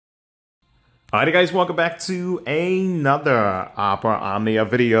Alright guys, welcome back to another Opera Omnia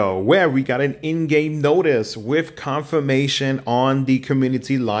video where we got an in-game notice with confirmation on the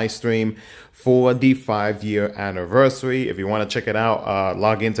community live stream for the 5-year anniversary. If you want to check it out,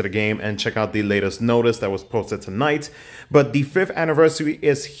 log into the game and check out the latest notice that was posted tonight. But the 5th anniversary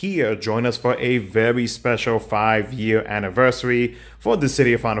is here. Join us for a very special 5-year anniversary for the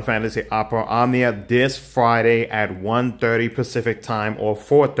City of Final Fantasy Opera Omnia this Friday at 1:30 Pacific Time or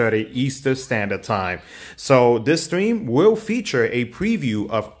 4:30 Eastern Standard Time. So this stream will feature a preview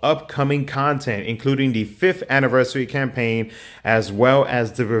of upcoming content, including the 5th anniversary campaign, as well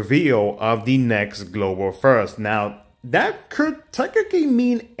as the reveal of the next global first. Now, that could technically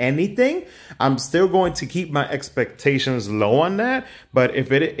mean anything. I'm still going to keep my expectations low on that. But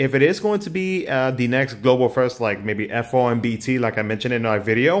if it is going to be the next global first, like maybe F4 and BT, like I mentioned in our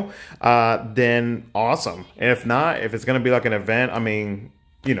video, then awesome. If not, if it's going to be like an event, I mean,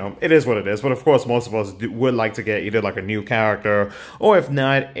 you know, it is what it is. But of course, most of us would like to get either like a new character, or if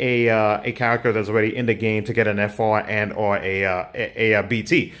not, a character that's already in the game to get an F4 and or a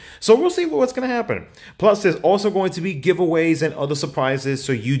BT. So we'll see what's going to happen. Plus, there's also going to be giveaways and other surprises,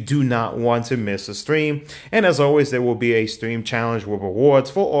 so you do not want to miss a stream. And as always, there will be a stream challenge with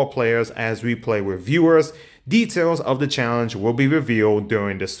rewards for all players as we play with viewers. Details of the challenge will be revealed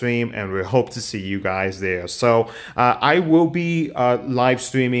during the stream, and we hope to see you guys there. So I will be live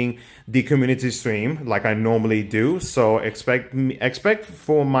streaming the community stream like I normally do. So expect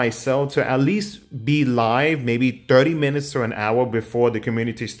for myself to at least be live maybe 30 minutes to an hour before the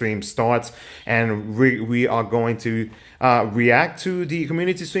community stream starts, and we are going to react to the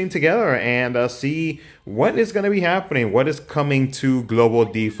community stream together and see what is going to be happening, what is coming to Global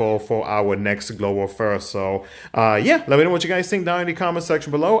Default for our next Global First. So yeah, let me know what you guys think down in the comment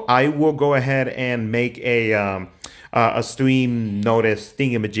section below. I will go ahead and make a stream notice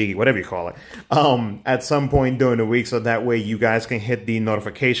thingamajiggy, whatever you call it, at some point during the week, so that way you guys can hit the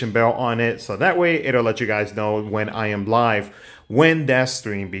notification bell on it, so that way it'll let you guys know when I am live, when that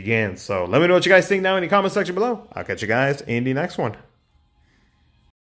stream begins. So let me know what you guys think down in the comment section below. I'll catch you guys in the next one.